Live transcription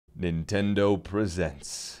Nintendo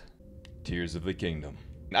presents Tears of the Kingdom.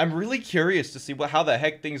 I'm really curious to see how the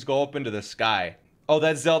heck things go up into the sky. Oh,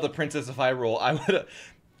 that's Zelda, Princess of Hyrule.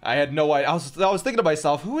 I had no idea. I was thinking to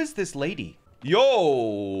myself, who is this lady?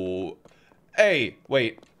 Yo! Hey,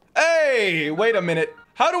 wait. Hey, wait a minute.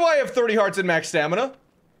 How do I have 30 hearts in max stamina?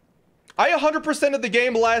 I 100% of the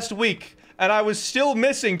game last week, and I was still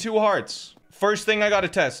missing 2 hearts. First thing I gotta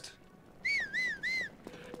test.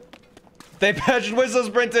 They patched whistle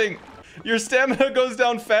sprinting. Your stamina goes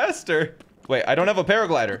down faster. Wait, I don't have a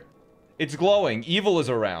paraglider. It's glowing. Evil is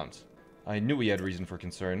around. I knew we had reason for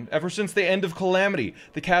concern. Ever since the end of Calamity,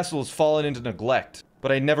 the castle has fallen into neglect.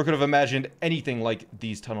 But I never could have imagined anything like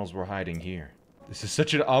these tunnels were hiding here. This is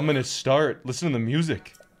such an ominous start. Listen to the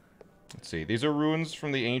music. Let's see. These are ruins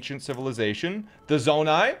from the ancient civilization. The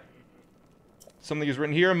Zonai. Something is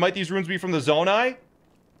written here. Might these ruins be from the Zonai?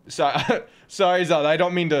 Sorry, Zelda. I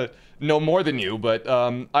don't mean to know more than you, but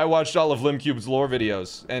I watched all of Limcube's lore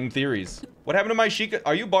videos and theories. What happened to my Sheikah?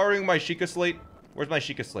 Are you borrowing my Sheikah slate? Where's my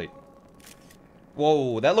Sheikah slate?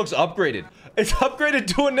 Whoa, that looks upgraded. It's upgraded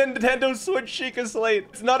to a Nintendo Switch Sheikah slate.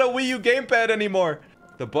 It's not a Wii U gamepad anymore.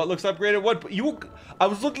 The butt looks upgraded. What? I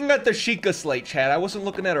was looking at the Sheikah slate, Chad. I wasn't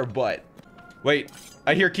looking at her butt. Wait,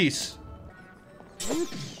 I hear keys.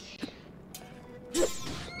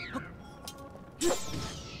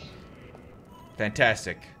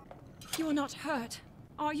 Fantastic. You're not hurt,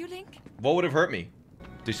 are you, Link? What would have hurt me?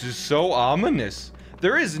 This is so ominous.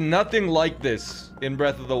 There is nothing like this in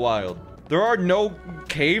Breath of the Wild. There are no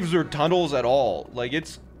caves or tunnels at all. Like,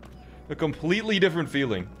 it's a completely different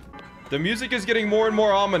feeling. The music is getting more and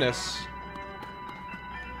more ominous.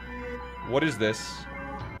 What is this?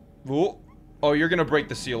 Ooh. Oh, you're gonna break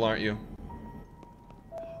the seal, aren't you?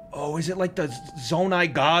 Oh, is it like the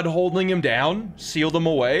Zonai god holding him down? Sealed him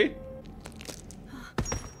away?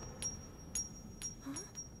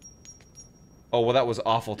 Oh, well, that was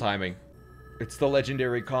awful timing. It's the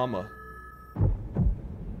legendary comma.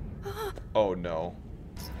 Oh, no.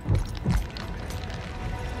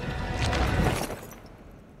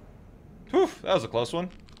 Whew, that was a close one.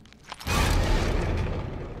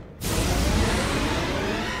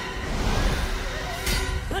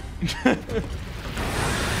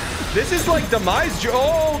 This is like demise.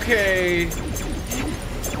 Okay.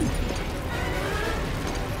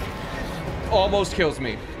 Almost kills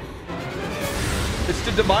me. It's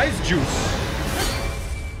the demise juice.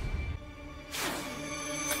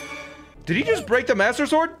 Did he just break the Master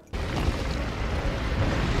Sword?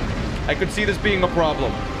 I could see this being a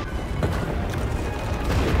problem.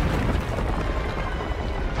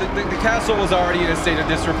 The castle was already in a state of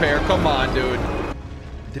disrepair. Come on, dude.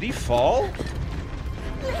 Did he fall?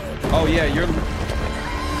 Oh, yeah, you're...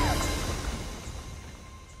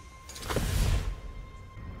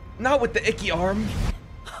 Not with the icky arm.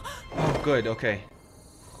 Oh, good, okay.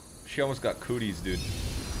 She almost got cooties, dude.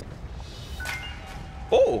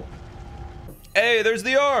 Oh! Hey, there's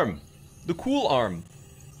the arm! The cool arm.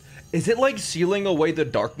 Is it like sealing away the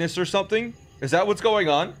darkness or something? Is that what's going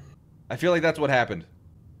on? I feel like that's what happened.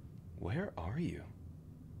 Where are you?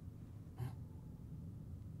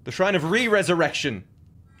 The Shrine of Re-Resurrection.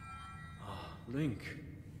 Link,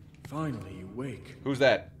 finally you wake. Who's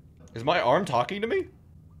that? Is my arm talking to me?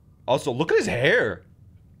 Also, look at his hair.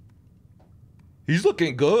 He's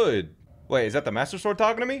looking good. Wait, is that the Master Sword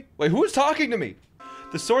talking to me? Wait, who is talking to me?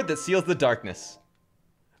 The sword that seals the darkness.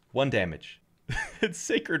 1 damage. Its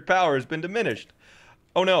sacred power has been diminished.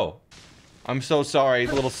 Oh no. I'm so sorry,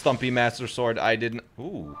 little stumpy Master Sword. I didn't...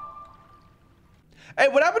 Ooh. Hey,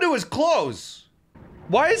 what happened to his clothes?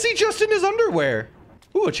 Why is he just in his underwear?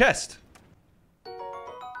 Ooh, a chest.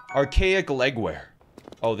 Archaic legwear.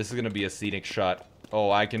 Oh, this is gonna be a scenic shot.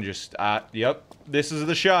 Oh, I can just... yep. This is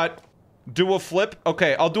the shot. Do a flip?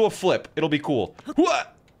 Okay, I'll do a flip. It'll be cool.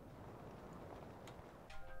 What?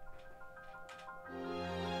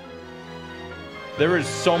 There is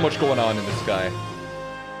so much going on in this guy.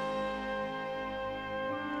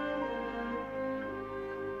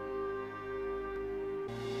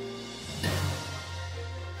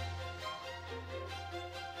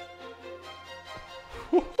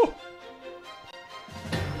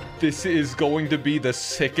 This is going to be the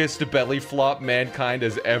sickest belly flop mankind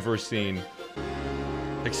has ever seen.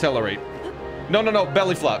 Accelerate. No, no, no.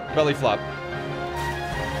 Belly flop. Belly flop.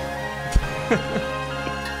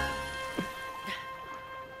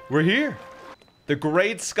 We're here. The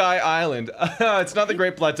Great Sky Island. It's not the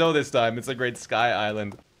Great Plateau this time. It's the Great Sky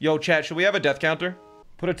Island. Yo, chat, should we have a death counter?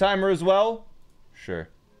 Put a timer as well? Sure.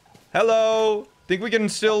 Hello. Think we can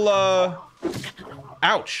still,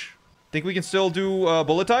 ouch. Think we can still do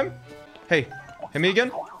bullet time? Hey, hit me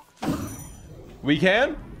again. We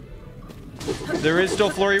can? There is still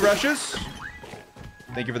flurry rushes.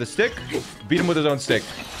 Thank you for the stick. Beat him with his own stick.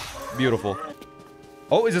 Beautiful.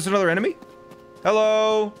 Oh, is this another enemy?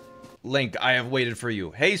 Hello. Link, I have waited for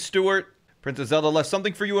you. Hey, Stuart. Princess Zelda left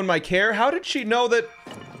something for you in my care. How did she know that?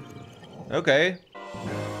 Okay.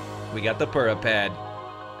 We got the Purra Pad.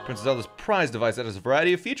 Princess Zelda's prize device that has a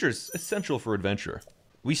variety of features essential for adventure.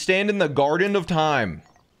 We stand in the Garden of Time.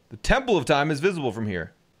 The Temple of Time is visible from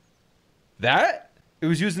here. That? It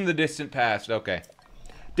was used in the distant past. Okay.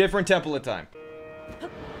 Different Temple of Time.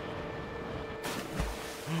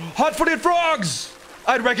 Hot-footed frogs!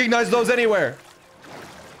 I'd recognize those anywhere.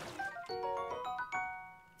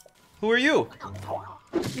 Who are you?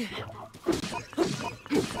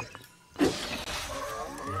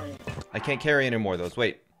 I can't carry any more of those.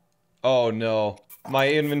 Wait. Oh no. My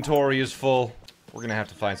inventory is full. We're gonna have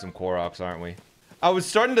to find some Koroks, aren't we? I was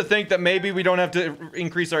starting to think that maybe we don't have to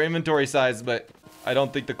increase our inventory size, but I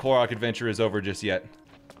don't think the Korok adventure is over just yet.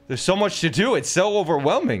 There's so much to do. It's so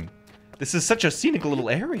overwhelming. This is such a scenic little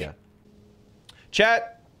area.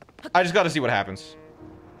 Chat, I just gotta see what happens.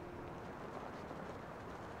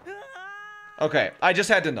 Okay, I just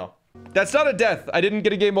had to know. That's not a death. I didn't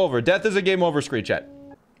get a game over. Death is a game over screen, chat.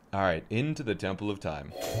 Alright, into the Temple of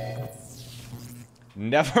Time.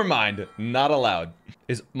 Never mind. Not allowed.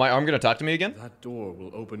 Is my arm gonna talk to me again? That door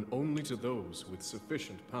will open only to those with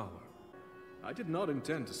sufficient power. I did not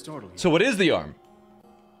intend to startle you. So what is the arm?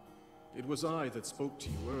 It was I that spoke to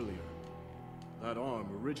you earlier. That arm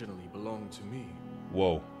originally belonged to me.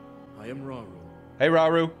 Whoa. I am Raru. Hey,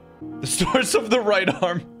 Raru. The source of the right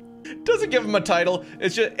arm. Doesn't give him a title.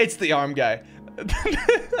 It's just, it's the arm guy.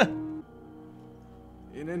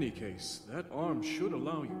 In any case, that arm should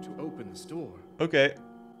allow you to open this door. Okay.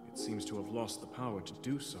 It seems to have lost the power to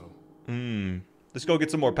do so. Let's go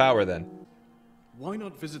get some more power then. Why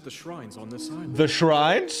not visit the shrines on this island? The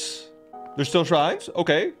shrines? There's still shrines?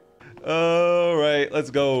 Okay. Alright,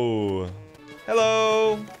 let's go.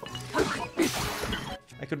 Hello.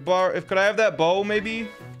 I could could I have that bow maybe?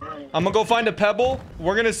 I'm gonna go find a pebble.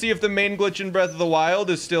 We're gonna see if the main glitch in Breath of the Wild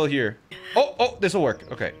is still here. Oh, this will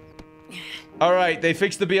work. Okay. Alright, they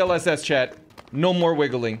fixed the BLSS, chat. No more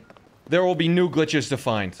wiggling. There will be new glitches to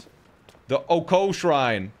find. The Oko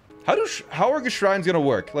Shrine. How are the shrines gonna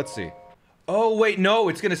work? Let's see. Oh, wait, no.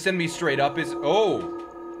 It's gonna send me straight up. Oh.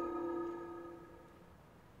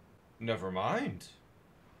 Never mind.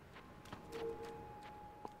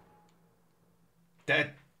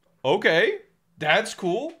 Okay. That's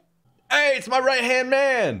cool. Hey, it's my right-hand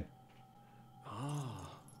man.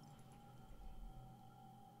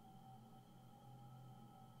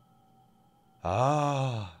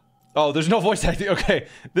 Oh, there's no voice acting. Okay.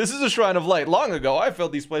 This is a shrine of light. Long ago, I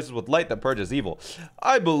filled these places with light that purges evil.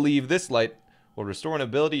 I believe this light will restore an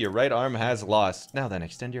ability your right arm has lost. Now then,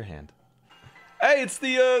 extend your hand. Hey, it's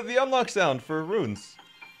the unlock sound for runes.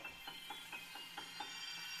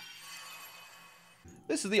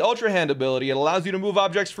 This is the Ultra Hand ability. It allows you to move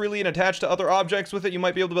objects freely and attach to other objects with it. You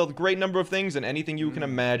might be able to build a great number of things and anything you can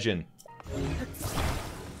imagine.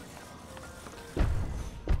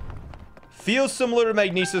 Feels similar to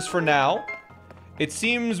Magnesis for now. It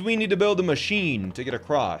seems we need to build a machine to get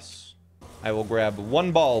across. I will grab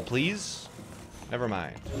one ball, please. Never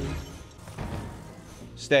mind.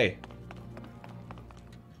 Stay.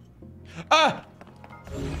 Ah!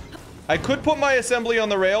 I could put my assembly on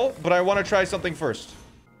the rail, but I want to try something first.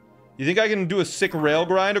 You think I can do a sick rail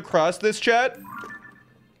grind across this, chat?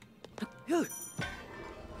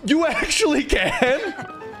 You actually can?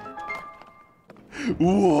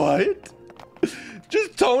 What?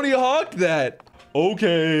 Just Tony Hawk that.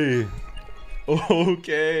 Okay.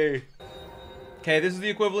 Okay. Okay, this is the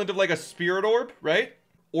equivalent of like a spirit orb, right?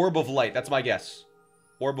 Orb of light, that's my guess.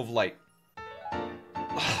 Orb of light.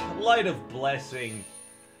 Light of blessing.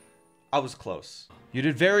 I was close. You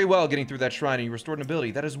did very well getting through that shrine and you restored an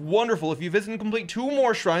ability. That is wonderful. If you visit and complete 2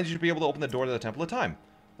 more shrines, you should be able to open the door to the Temple of Time.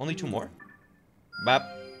 Only 2 more? Bap.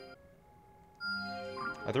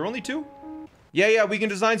 Are there only 2? Yeah, we can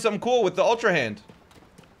design something cool with the Ultra Hand.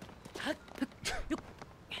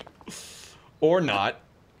 Or not.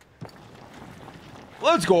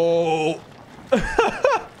 Let's go.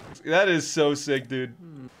 That is so sick, dude.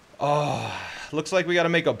 Oh, looks like we gotta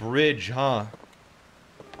make a bridge, huh?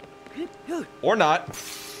 Or not.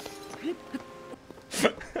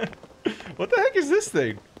 What the heck is this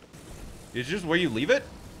thing? Is it just where you leave it?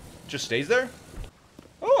 Just stays there?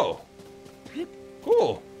 Oh.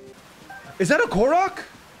 Cool. Is that a Korok?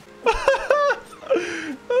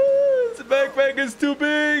 This backpack is too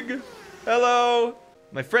big. Hello.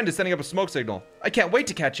 My friend is sending up a smoke signal. I can't wait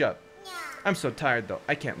to catch up. I'm so tired though.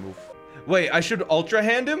 I can't move. Wait, I should Ultra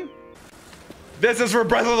Hand him? This is for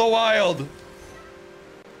Breath of the Wild.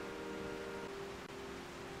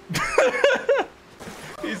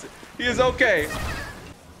 He is okay.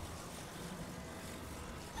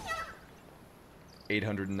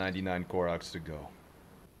 899 Koroks to go.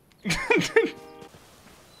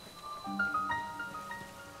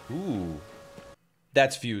 Ooh.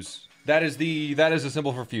 That's fuse. That is a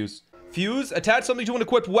symbol for fuse. Fuse, attach something to an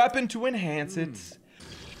equipped weapon to enhance it.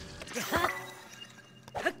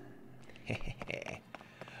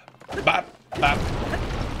 Bop, bop.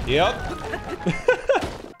 Yep.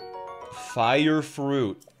 Fire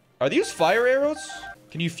fruit. Are these fire arrows?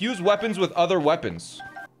 Can you fuse weapons with other weapons?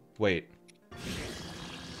 Wait.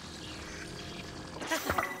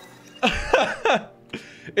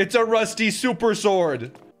 It's a rusty super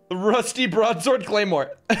sword. A rusty broadsword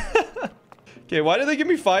claymore. Okay, why do they give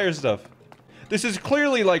me fire stuff? This is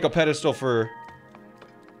clearly like a pedestal for...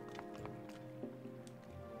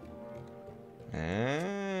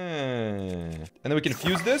 And then we can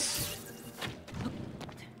fuse this.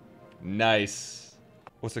 Nice.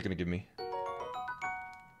 What's that gonna give me?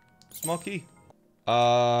 Small key.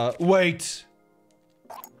 Wait.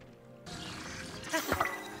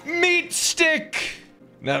 Meat stick!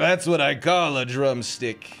 Now that's what I call a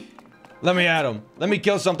drumstick. Let me at him. Let me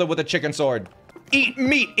kill something with a chicken sword. Eat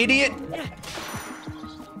meat, idiot!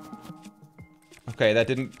 Okay, that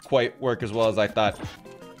didn't quite work as well as I thought.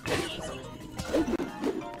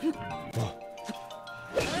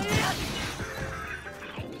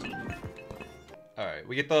 Alright,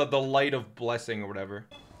 we get the light of blessing or whatever.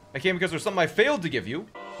 I came because there's something I failed to give you.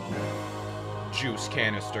 Juice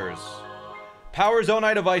canisters. Power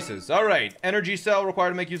Zonai devices. Alright. Energy cell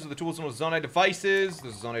required to make use of the tools and Zonai devices.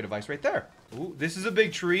 There's a Zonai device right there. Ooh, this is a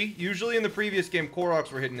big tree. Usually in the previous game,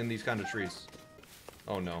 Koroks were hidden in these kind of trees.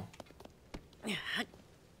 Oh no.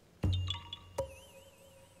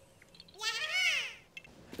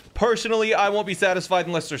 Personally, I won't be satisfied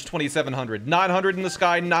unless there's 2,700. 900 in the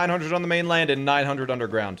sky, 900 on the mainland, and 900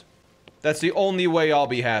 underground. That's the only way I'll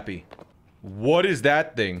be happy. What is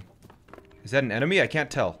that thing? Is that an enemy? I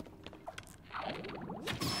can't tell.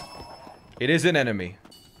 It is an enemy.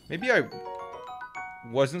 Maybe I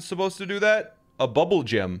wasn't supposed to do that? A bubble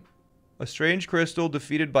gem. A strange crystal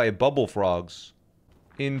defeated by bubble frogs.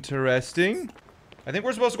 Interesting. I think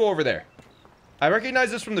we're supposed to go over there. I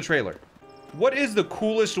recognize this from the trailer. What is the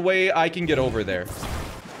coolest way I can get over there?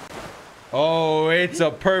 Oh, it's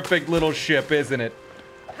a perfect little ship, isn't it?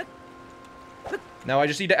 Now I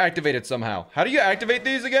just need to activate it somehow. How do you activate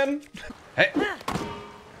these again? Hey.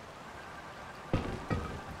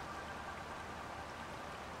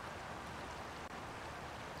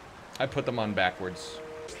 I put them on backwards.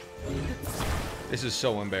 This is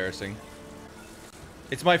so embarrassing.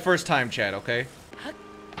 It's my first time, chat, okay?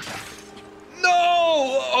 No!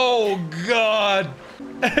 Oh, God!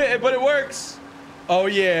 But it works! Oh,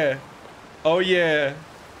 yeah. Oh, yeah.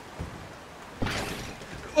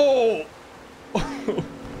 Oh!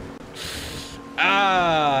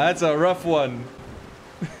 Ah, that's a rough one.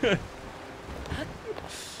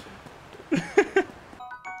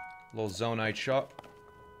 Little Zonite shot.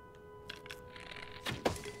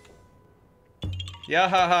 Yeah,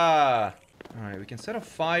 haha. All right, we can set a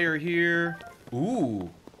fire here. Ooh.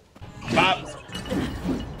 Bop.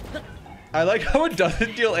 I like how it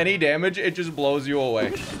doesn't deal any damage. It just blows you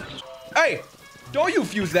away. Hey, don't you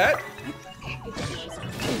fuse that.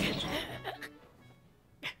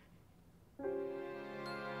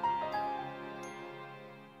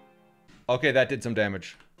 Okay, that did some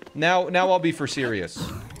damage. Now I'll be for serious.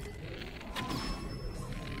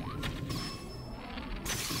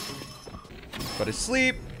 Go to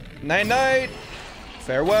sleep. Night night.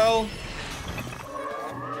 Farewell.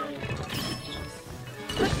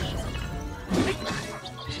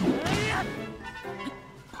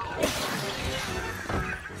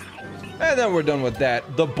 And then we're done with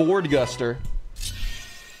that. The Board Guster.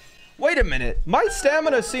 Wait a minute. My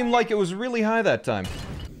stamina seemed like it was really high that time.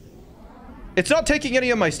 It's not taking any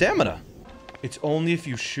of my stamina. It's only if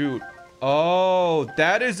you shoot. Oh,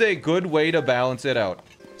 that is a good way to balance it out.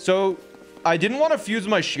 So, I didn't want to fuse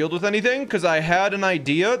my shield with anything because I had an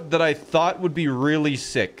idea that I thought would be really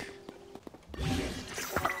sick.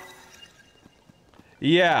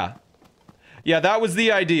 Yeah. Yeah, that was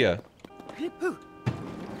the idea.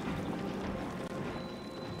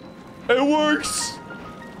 It works!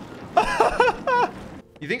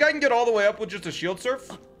 You think I can get all the way up with just a shield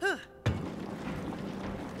surf?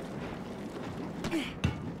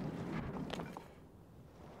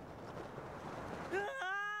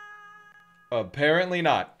 Apparently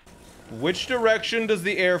not. Which direction does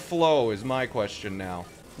the air flow is my question now.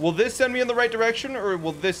 Will this send me in the right direction, or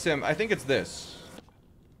will this send... I think it's this.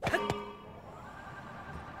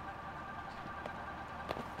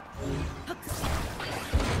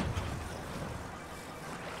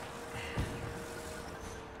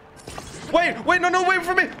 Wait, no, wait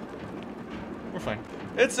for me! We're fine.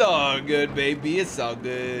 It's all good, baby. It's all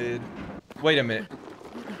good. Wait a minute.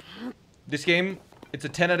 This game, it's a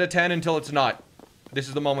 10 out of 10 until it's not. This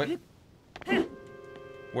is the moment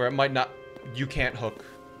where it might not... You can't hook.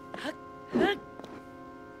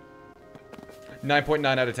 9.9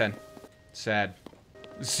 out of 10. Sad.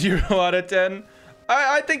 0 out of 10.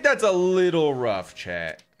 I think that's a little rough,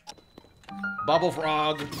 chat. Bubble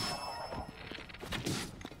frog.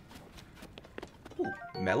 Ooh,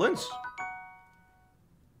 melons?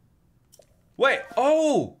 Wait,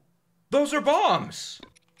 oh! Those are bombs!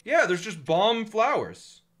 Yeah, there's just bomb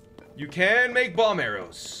flowers. You can make bomb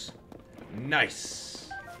arrows. Nice.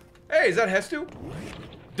 Hey, is that Hestu?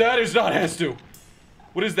 That is not Hestu!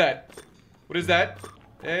 What is that? What is that?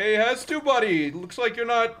 Hey, Hestu, buddy! Looks like you're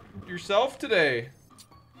not yourself today.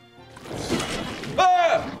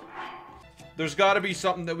 Ah! There's gotta be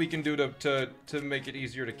something that we can do to make it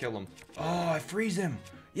easier to kill him. Oh, I freeze him.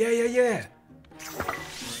 Yeah.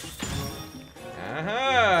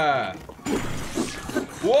 Aha!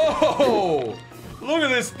 Whoa! Look at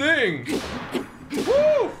this thing!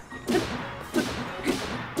 Woo!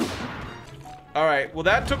 Alright, well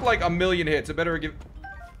that took like 1,000,000 hits. I better give...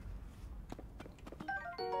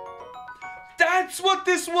 That's what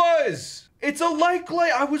this was! It's a like.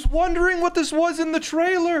 I was wondering what this was in the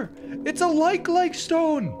trailer. It's a like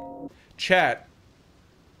stone. Chat.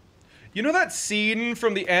 You know that scene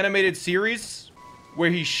from the animated series where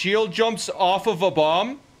he shield jumps off of a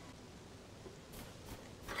bomb?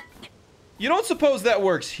 You don't suppose that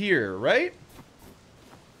works here, right?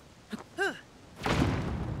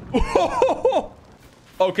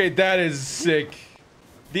 Okay, that is sick.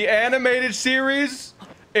 The animated series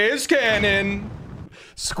is canon.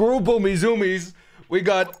 Screw boomy zoomies. We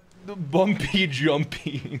got the bumpy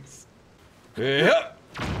jumpies. Yep.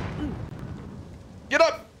 Get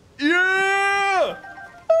up. Yeah.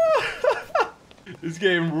 This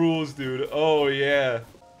game rules, dude. Oh, yeah.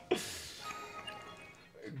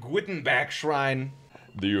 Gwittenbach Shrine.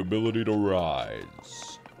 The ability to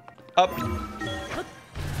rise. Up.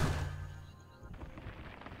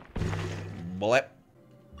 Blep.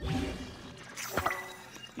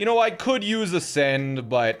 You know, I could use Ascend,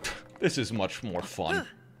 but this is much more fun.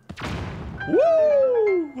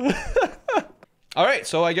 Woo! Alright,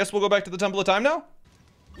 so I guess we'll go back to the Temple of Time now?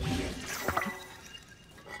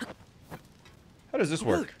 How does this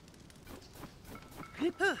work?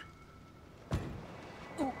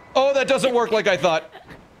 Oh, that doesn't work like I thought.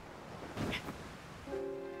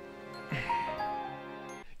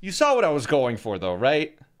 You saw what I was going for, though,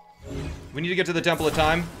 right? We need to get to the Temple of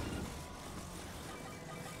Time.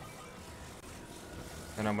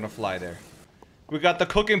 And I'm gonna fly there. We got the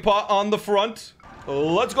cooking pot on the front.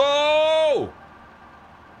 Let's go!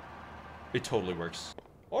 It totally works.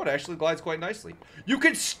 Oh, it actually glides quite nicely. You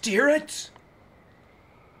can steer it?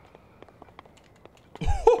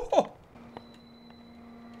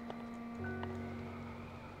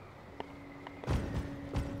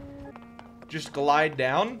 Just glide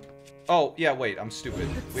down? Oh, yeah, wait, I'm stupid.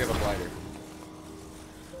 We have a glider.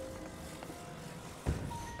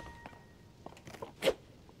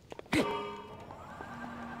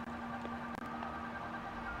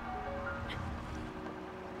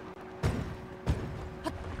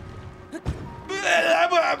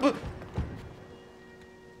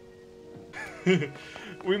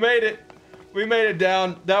 We made it. We made it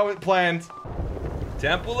down. That was planned.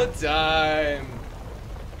 Temple of Time.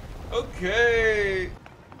 Okay.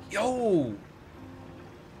 Yo.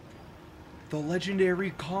 The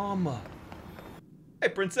legendary comma. Hey,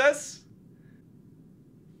 princess.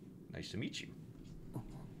 Nice to meet you.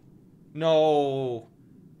 No.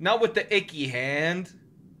 Not with the icky hand.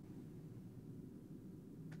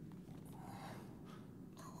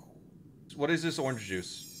 What is this orange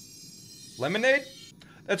juice? Lemonade?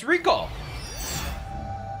 That's Recall.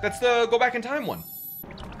 That's the go back in time one.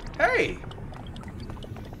 Hey.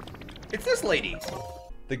 It's this lady.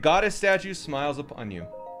 The goddess statue smiles upon you.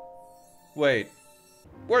 Wait.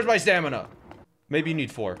 Where's my stamina? Maybe you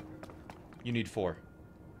need 4. You need 4.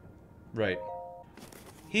 Right.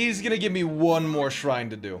 He's gonna give me one more shrine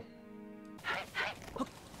to do.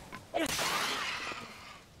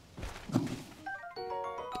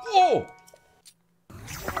 Oh!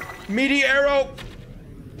 Meaty arrow!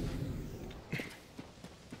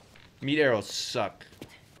 Meat arrows suck.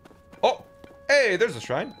 Oh! Hey, there's a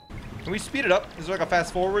shrine. Can we speed it up? Is there like a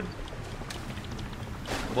fast forward?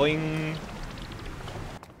 Boing.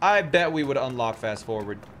 I bet we would unlock fast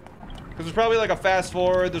forward. Because there's probably like a fast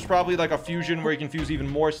forward. There's probably like a fusion where you can fuse even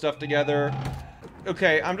more stuff together.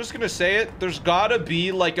 Okay, I'm just gonna say it. There's gotta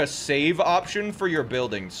be like a save option for your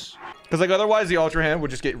buildings. Because like otherwise the Ultra Hand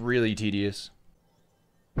would just get really tedious.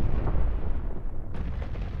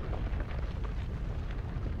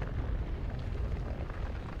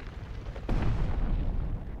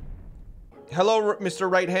 Hello,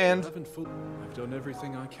 Mr. Right Hand. I've done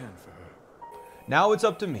everything I can for her. Now it's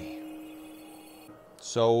up to me.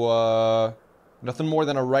 So, nothing more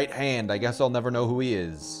than a right hand. I guess I'll never know who he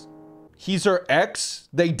is. He's her ex?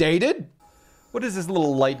 They dated? What is this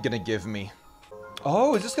little light gonna give me?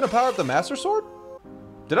 Oh, is this gonna power up the Master Sword?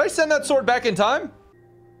 Did I send that sword back in time?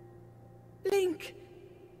 Link,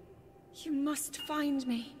 you must find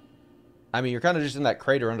me. I mean, you're kind of just in that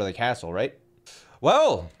crater under the castle, right?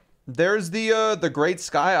 Well, there's the Great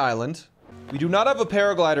Sky Island. We do not have a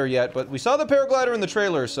paraglider yet, but we saw the paraglider in the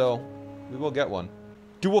trailer, so we will get one.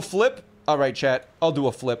 Do a flip? All right, chat. I'll do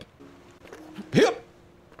a flip. Yep.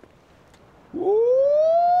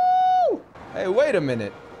 Woo! Hey, wait a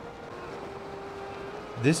minute.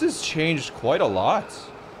 This has changed quite a lot.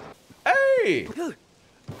 Hey!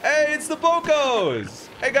 Hey, it's the Bocos!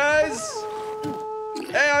 Hey, guys!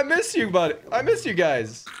 Hey, I miss you, buddy. I miss you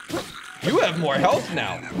guys. You have more health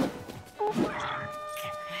now.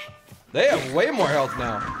 They have way more health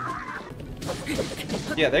now.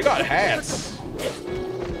 Yeah, they got hats.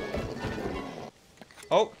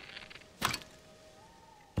 Oh.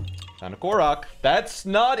 Found a Korok. That's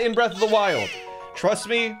not in Breath of the Wild. Trust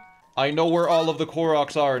me, I know where all of the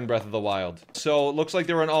Koroks are in Breath of the Wild. So it looks like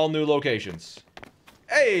they're in all new locations.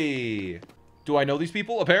 Hey! Do I know these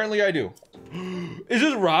people? Apparently I do. Is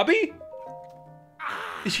this Robbie?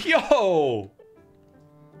 Yo!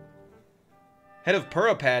 Head of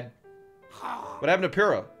Purapad. What happened to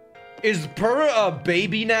Pura? Is Pura a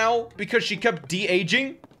baby now because she kept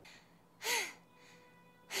de-aging?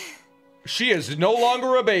 She is no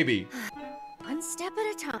longer a baby. One step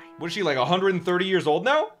at a time. What is she, like 130 years old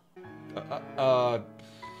now?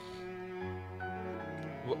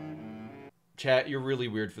 Chat, you're really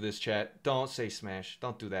weird for this, chat. Don't say Smash.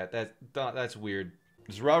 Don't do that. That's weird.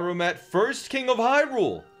 Is Rarumet first king of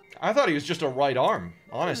Hyrule? I thought he was just a right arm,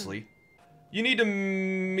 honestly. You need to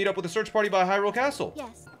meet up with a search party by Hyrule Castle.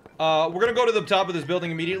 Yes. We're gonna go to the top of this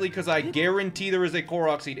building immediately because I guarantee there is a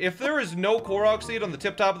Korok seed. If there is no Korok seed on the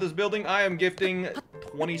tip top of this building, I am gifting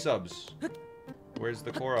 20 subs. Where's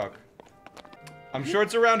the Korok? I'm sure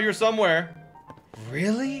it's around here somewhere.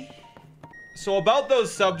 Really? So about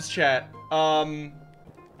those subs, chat, and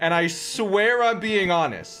I swear I'm being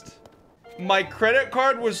honest. My credit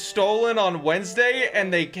card was stolen on Wednesday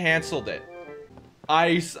and they canceled it.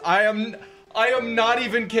 I am not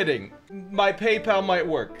even kidding. My PayPal might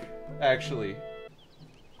work, actually.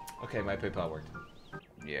 Okay, my PayPal worked.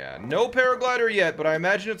 Yeah, no paraglider yet, but I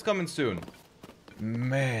imagine it's coming soon.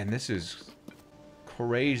 Man, this is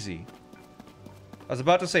crazy. I was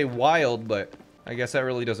about to say wild, but I guess that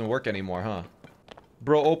really doesn't work anymore, huh?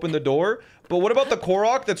 Bro, open the door. But what about the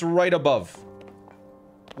Korok that's right above?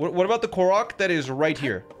 What about the Korok that is right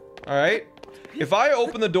here? Alright? If I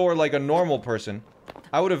open the door like a normal person,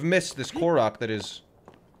 I would have missed this Korok that is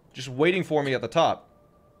just waiting for me at the top.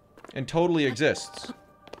 And totally exists.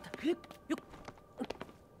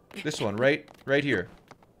 This one, right here.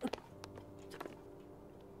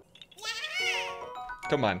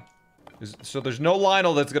 Come on. So there's no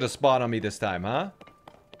Lionel that's gonna spawn on me this time, huh?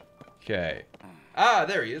 Okay. Ah,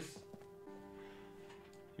 there he is.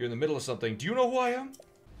 You're in the middle of something. Do you know who I am?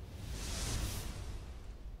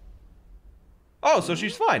 Oh, so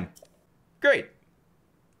she's fine. Great.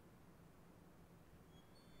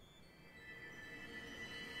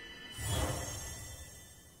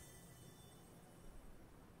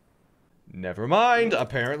 Never mind.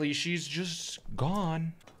 Apparently she's just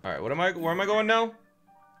gone. All right, where am I going now?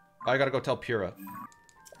 I gotta go tell Pura.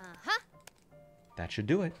 Uh-huh. That should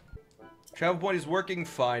do it. Travel point is working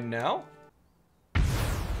fine now.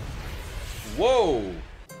 Whoa.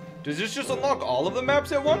 Does this just unlock all of the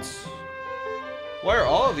maps at once? Why are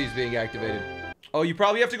all of these being activated? Oh, you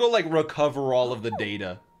probably have to go, like, recover all of the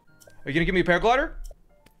data. Are you gonna give me a paraglider?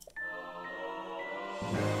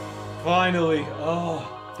 Finally.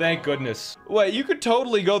 Oh, thank goodness. Wait, you could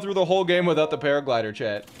totally go through the whole game without the paraglider,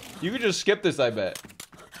 chat. You could just skip this, I bet.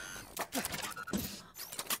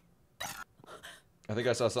 I think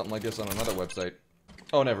I saw something like this on another website.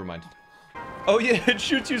 Oh, never mind. Oh yeah, it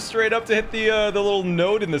shoots you straight up to hit the little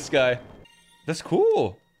node in the sky. That's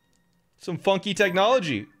cool. Some funky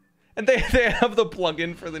technology. And they have the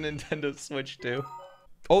plugin for the Nintendo Switch too.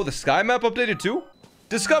 Oh, the sky map updated too?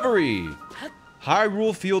 Discovery!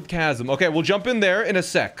 Hyrule Field Chasm. Okay, we'll jump in there in a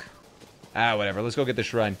sec. Ah, whatever. Let's go get the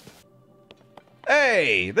shrine.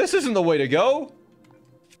 Hey, this isn't the way to go.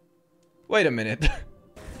 Wait a minute.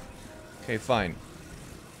 Okay, fine.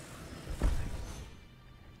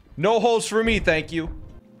 No holes for me, thank you.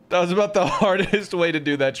 That was about the hardest way to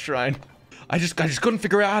do that shrine. I just couldn't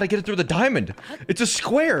figure out how to get it through the diamond. It's a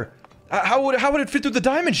square. How would it fit through the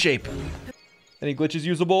diamond shape? Any glitches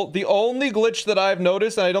usable? The only glitch that I've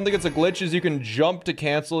noticed, and I don't think it's a glitch, is you can jump to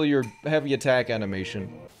cancel your heavy attack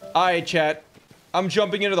animation. Alright, chat. I'm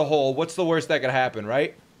jumping into the hole. What's the worst that could happen,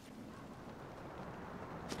 right?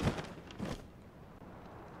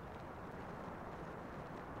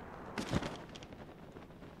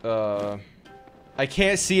 I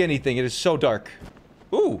can't see anything. It is so dark.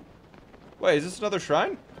 Ooh. Wait, is this another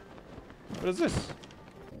shrine? What is this?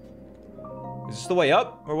 Is this the way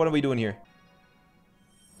up? Or what are we doing here?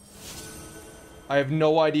 I have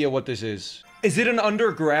no idea what this is. Is it an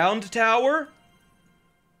underground tower?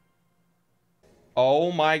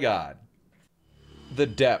 Oh my god. The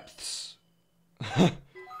depths.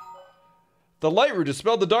 The light root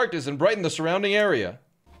dispelled the darkness and brightened the surrounding area.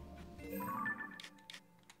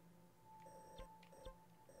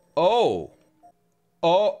 Oh.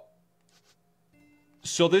 Oh.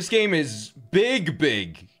 So this game is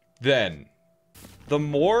big, then. The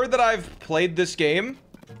more that I've played this game,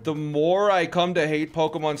 the more I come to hate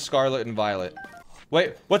Pokemon Scarlet and Violet.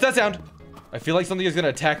 Wait, what's that sound? I feel like something is gonna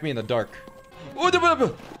attack me in the dark. What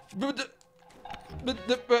are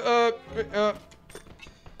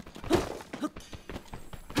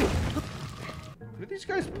these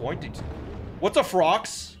guys pointing to? What's a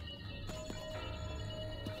Frox?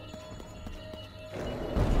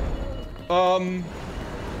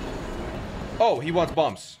 Oh, he wants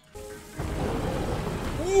bumps.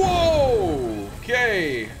 Whoa!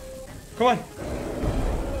 Okay. Come on.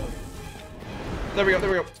 There we go, there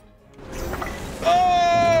we go.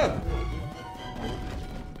 Ah!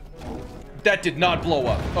 That did not blow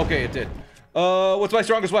up. Okay, it did. What's my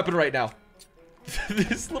strongest weapon right now?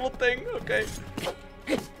 This little thing? Okay.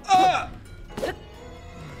 Ah!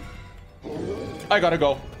 I gotta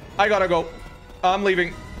go. I gotta go. I'm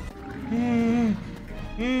leaving.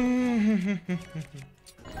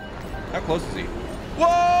 How close is he?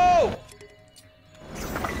 Whoa!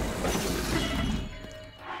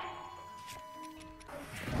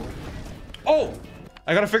 Oh!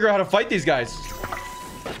 I gotta figure out how to fight these guys.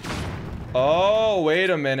 Oh, wait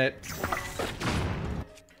a minute.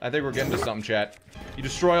 I think we're getting to something, chat. You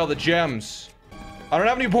destroy all the gems. I don't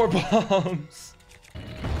have any more bombs.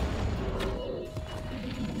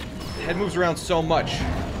 Head moves around so much.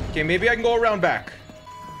 Okay, maybe I can go around back.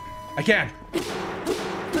 I can.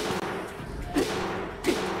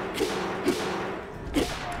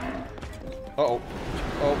 Uh-oh.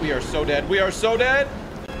 Oh, we are so dead. We are so dead.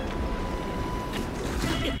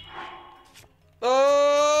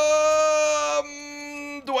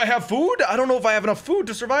 Do I have food? I don't know if I have enough food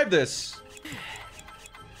to survive this.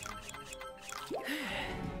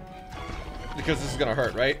 Because this is gonna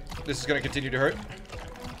hurt, right? This is gonna continue to hurt.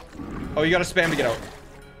 Oh, you gotta spam to get out.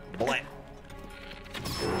 Blam.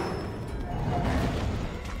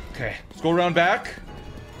 Okay, let's go around back.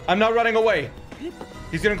 I'm not running away.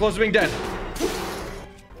 He's getting close to being dead.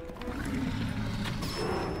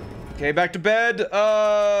 Okay, back to bed.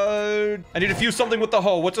 I need to fuse something with the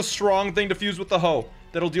hoe. What's a strong thing to fuse with the hoe?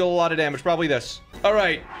 That'll deal a lot of damage. Probably this. All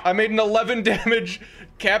right, I made an 11 damage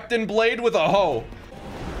Captain Blade with a hoe.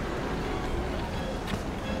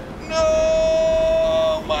 No!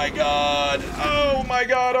 Oh my god. Oh my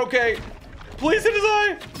god. Okay. Please hit his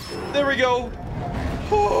eye. There we go.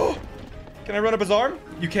 Oh. Can I run up his arm?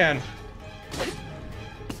 You can.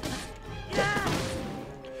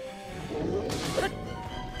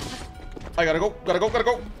 I gotta go. Gotta go. Gotta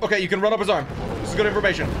go. Okay, you can run up his arm. This is good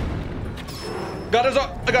information. Got his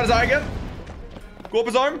eye. I got his eye again. Go up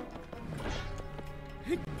his arm.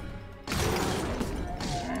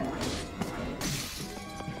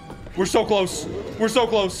 We're so close. We're so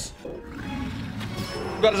close.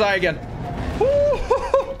 Got his eye again. Woo!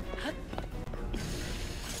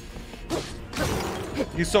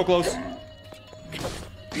 He's so close.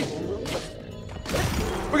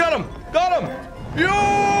 We got him! Got him!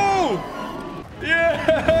 Yo!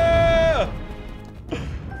 Yeah!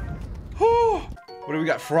 Whew. What do we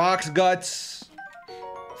got? Frog's guts.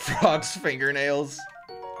 Frog's fingernails.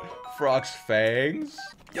 Frog's fangs.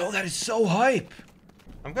 Yo, that is so hype.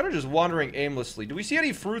 I'm kind of just wandering aimlessly. Do we see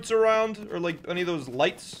any fruits around? Or like any of those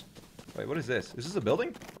lights? Wait, what is this? Is this a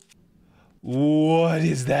building? What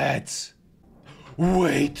is that?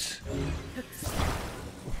 Wait.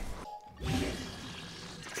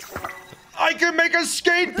 can make a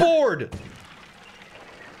skateboard!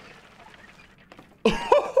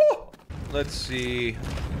 Let's see.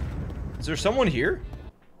 Is there someone here?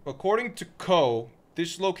 According to Ko,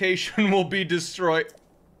 this location will be destroyed.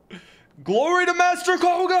 Glory to Master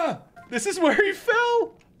Koga! This is where he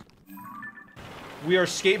fell! We are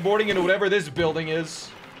skateboarding into whatever this building is.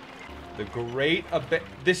 The Great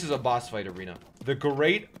This is a boss fight arena. The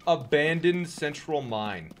Great Abandoned Central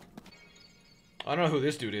Mine. I don't know who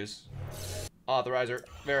this dude is. Authorizer.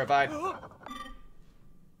 Verified.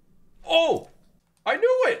 Oh! I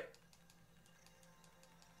knew it!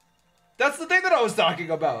 That's the thing that I was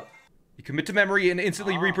talking about. You commit to memory and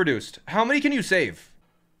instantly reproduced. How many can you save?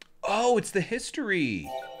 Oh, it's the history.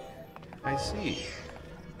 I see.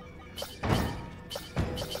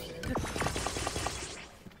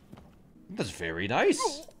 That's very nice.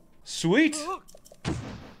 Sweet.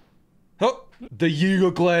 Oh, the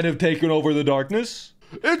Yiga clan have taken over the darkness.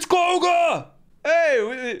 It's Koga!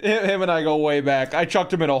 Hey, him and I go way back. I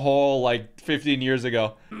chucked him in a hole like 15 years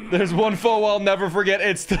ago. There's one foe I'll never forget.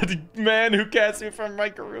 It's the man who cast me from my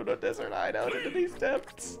Karuna Desert hideout into these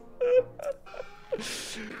depths.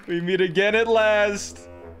 We meet again at last.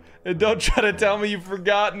 And don't try to tell me you've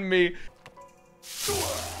forgotten me.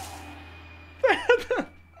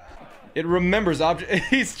 It remembers object.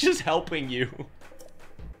 He's just helping you.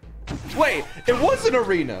 Wait, it was an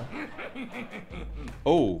arena.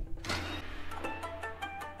 Oh.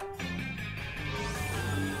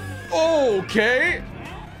 Okay.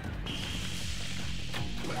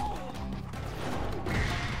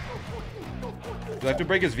 Do I have to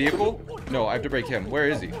break his vehicle? No, I have to break him. Where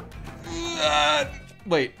is he?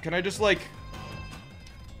 Wait, can I just like...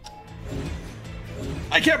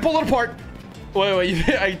 I can't pull it apart. Wait, you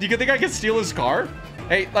think I can steal his car?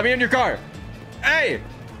 Hey, let me in your car. Hey!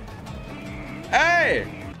 Hey!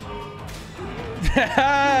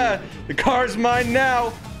 The car's mine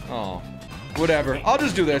now. Oh, whatever. I'll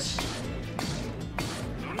just do this.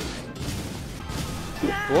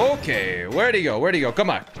 Okay, where'd he go? Where'd he go? Come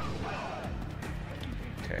on.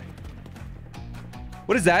 Okay.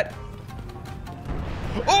 What is that?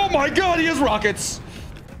 Oh my god, he has rockets!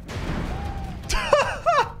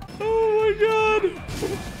 Oh my god!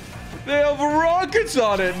 They have rockets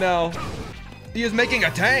on it now! He is making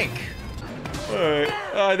a tank! Alright,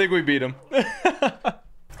 I think we beat him.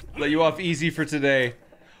 Let you off easy for today.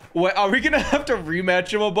 Wait, are we gonna have to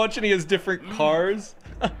rematch him a bunch and he has different cars?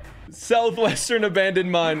 Southwestern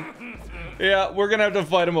abandoned mine. Yeah, we're gonna have to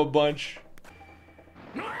fight him a bunch.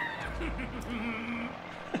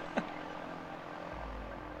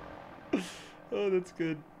 Oh, that's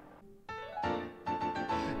good.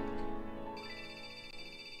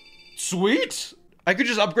 Sweet! I could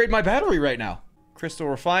just upgrade my battery right now. Crystal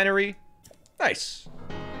refinery. Nice.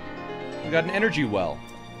 We got an energy well.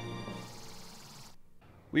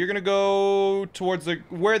 We are gonna go towards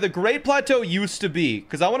where the Great Plateau used to be,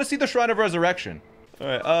 because I want to see the Shrine of Resurrection.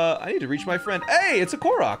 Alright, I need to reach my friend. Hey, it's a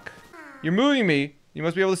Korok! You're moving me. You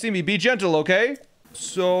must be able to see me. Be gentle, okay?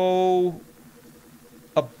 So...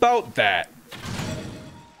 about that.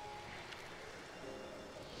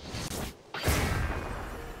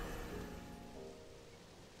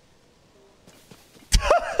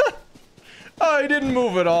 Oh, he didn't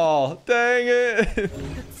move at all. Dang it.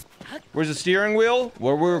 Where's the steering wheel?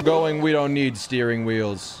 Where we're going, we don't need steering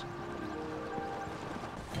wheels.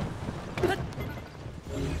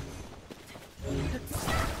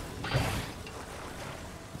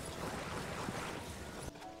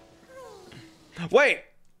 Wait!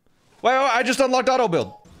 Wait, I just unlocked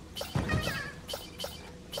Autobuild.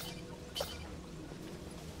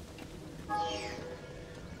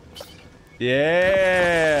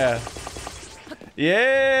 Yeah!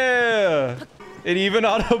 Yeah! It even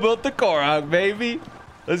auto-built the Korok, baby!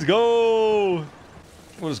 Let's go!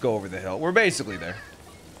 We'll just go over the hill. We're basically there.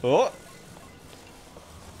 Oh!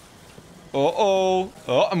 Oh,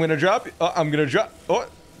 oh, I'm gonna drop. I'm gonna drop. Oh,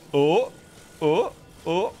 oh, oh,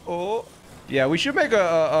 oh, oh. Yeah, we should make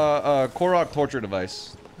a Korok torture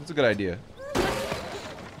device. That's a good idea.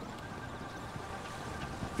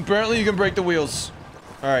 Apparently, you can break the wheels.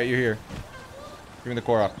 All right, you're here. Give me the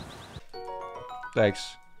Korok.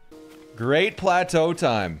 Thanks. Great Plateau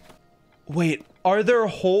time. Wait, are there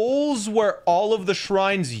holes where all of the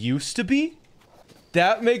shrines used to be?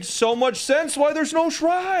 That makes so much sense why there's no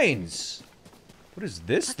shrines. What is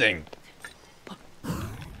this thing?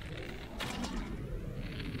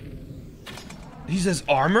 He says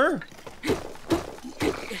armor?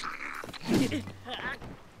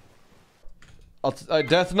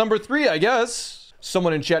 Death number 3, I guess.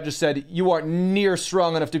 Someone in chat just said, you aren't near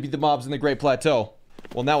strong enough to beat the mobs in the Great Plateau.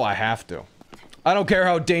 Well, now I have to. I don't care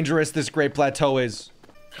how dangerous this Great Plateau is.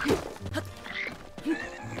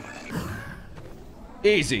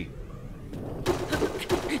 Easy.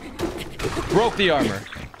 Broke the armor.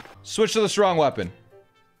 Switch to the strong weapon.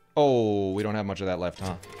 Oh, we don't have much of that left,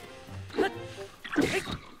 huh?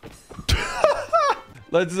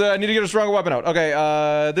 Let's, I need to get a stronger weapon out.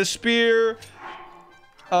 Okay, this spear.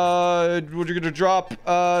 What you're gonna drop,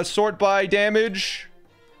 sort by damage.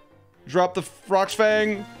 Drop the Rock's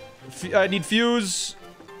Fang. I need fuse.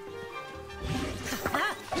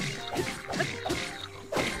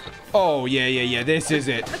 Oh, yeah, this is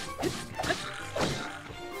it.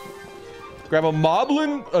 Grab a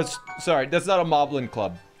Moblin. Sorry, that's not a Moblin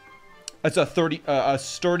club. That's a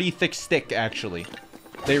sturdy thick stick, actually.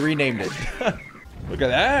 They renamed it. Look at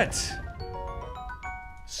that.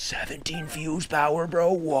 17 fuse power,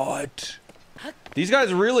 bro. What? These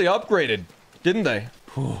guys really upgraded, didn't they?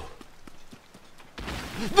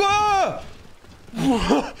 Ah!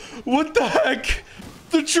 What the heck?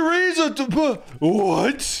 The trees are...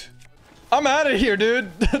 What? I'm out of here,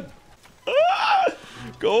 dude.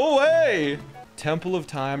 Go away. Temple of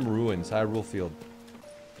Time Ruins, Hyrule Field.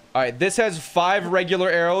 All right, this has 5 regular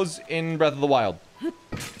arrows in Breath of the Wild.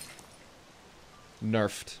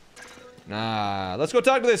 Nerfed. Nah, let's go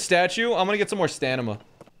talk to this statue. I'm gonna get some more stamina.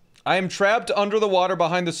 I am trapped under the water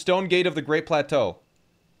behind the stone gate of the Great Plateau.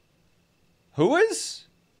 Who is?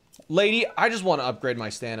 Lady, I just want to upgrade my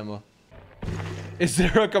stamina. Is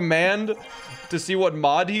there a command to see what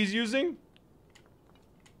mod he's using?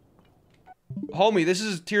 Homie, this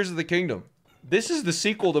is Tears of the Kingdom. This is the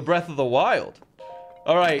sequel to Breath of the Wild.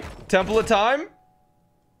 Alright, Temple of Time.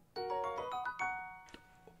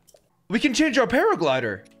 We can change our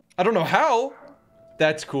paraglider. I don't know how.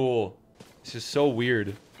 That's cool. This is so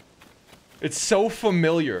weird. It's so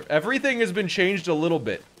familiar. Everything has been changed a little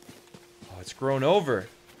bit. Oh, it's grown over.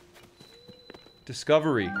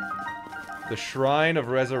 Discovery. The Shrine of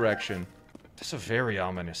Resurrection. That's a very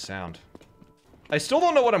ominous sound. I still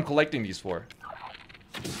don't know what I'm collecting these for.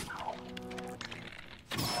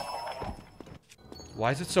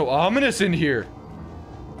 Why is it so ominous in here?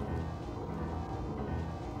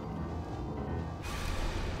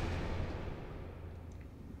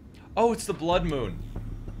 Oh, it's the Blood Moon.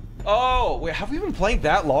 Oh, wait, have we been playing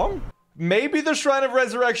that long? Maybe the Shrine of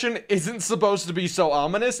Resurrection isn't supposed to be so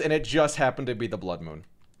ominous, and it just happened to be the Blood Moon.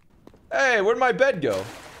 Hey, where'd my bed go?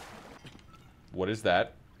 What is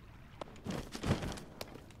that?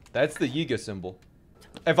 That's the Yiga symbol.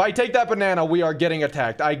 If I take that banana, we are getting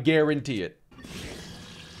attacked. I guarantee it.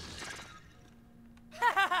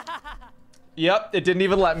 Yep, it didn't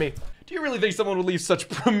even let me. Do you really think someone would leave such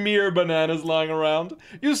premier bananas lying around?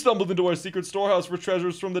 You stumbled into our secret storehouse for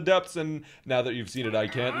treasures from the depths, and now that you've seen it, I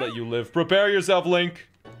can't let you live. Prepare yourself, Link.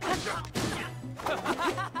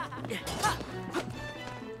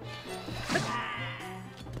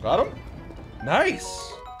 Got him?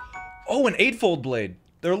 Nice. Oh, an 8-fold blade.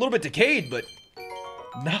 They're a little bit decayed, but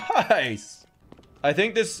nice. I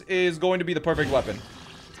think this is going to be the perfect weapon.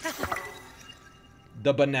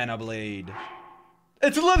 The banana blade.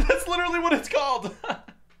 That's literally what it's called.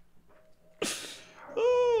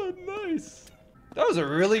 Oh, nice. That was a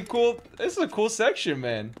really cool... This is a cool section,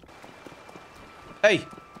 man. Hey.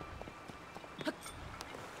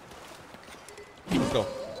 Let's go.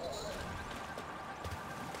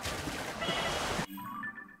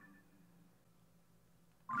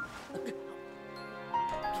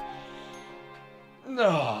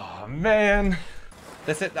 Oh, man.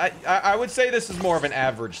 That's it. I would say this is more of an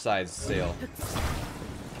average size sail.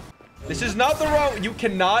 This is not the wrong... You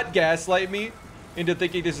cannot gaslight me into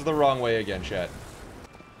thinking this is the wrong way again, chat.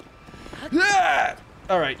 Yeah!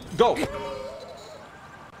 Alright, go.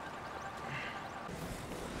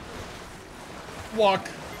 Walk.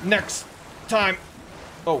 Next time.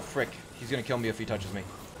 Oh, frick. He's gonna kill me if he touches me.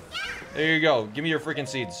 There you go. Give me your freaking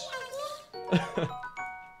seeds.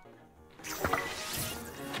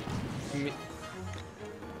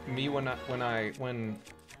 Me when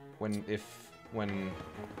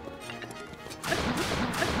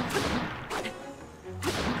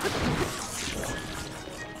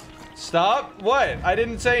Stop? What? I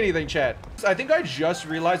didn't say anything, chat. I think I just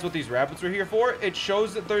realized what these rabbits are here for. It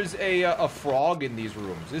shows that there's a frog in these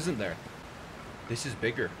rooms, isn't there? This is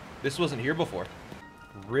bigger. This wasn't here before.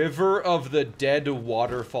 River of the Dead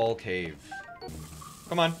Waterfall Cave.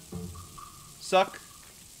 Come on. Suck.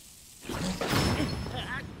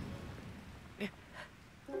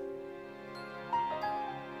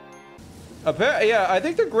 Yeah, I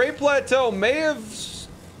think the Great Plateau may have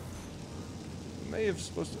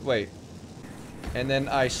supposed to... Wait. And then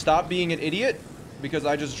I stopped being an idiot because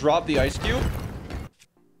I just dropped the ice cube.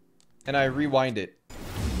 and I rewind it.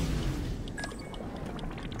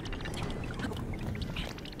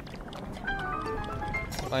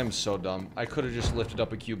 I am so dumb. I could have just lifted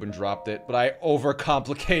up a cube and dropped it, but I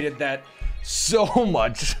overcomplicated that so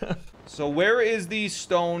much. So where is the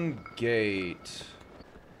stone gate?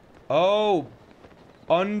 Oh,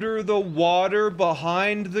 under the water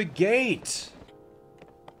behind the gate.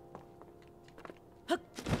 I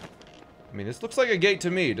mean, this looks like a gate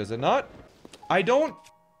to me, does it not? I don't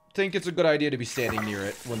think it's a good idea to be standing near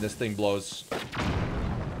it when this thing blows.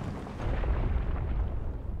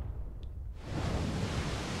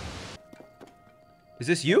 Is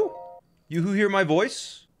this you? You who hear my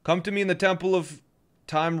voice? Come to me in the Temple of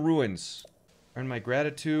Time Ruins. Earn my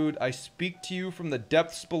gratitude. I speak to you from the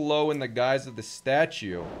depths below in the guise of the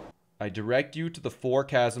statue. I direct you to the 4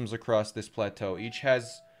 chasms across this plateau. Each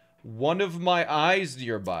has one of my eyes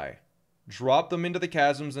nearby. Drop them into the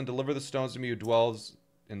chasms and deliver the stones to me who dwells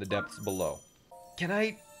in the depths below. Can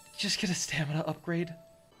I just get a stamina upgrade?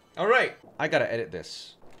 Alright, I gotta edit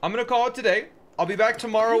this. I'm gonna call it today. I'll be back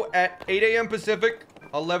tomorrow at 8 a.m. Pacific,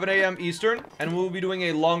 11 a.m. Eastern, and we'll be doing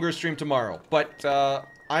a longer stream tomorrow. But,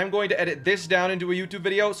 I'm going to edit this down into a YouTube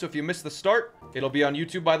video, so if you missed the start, it'll be on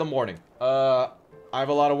YouTube by the morning. I have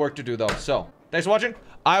a lot of work to do, though, so thanks for watching.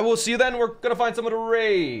 I will see you then. We're gonna find someone to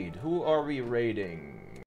raid. Who are we raiding?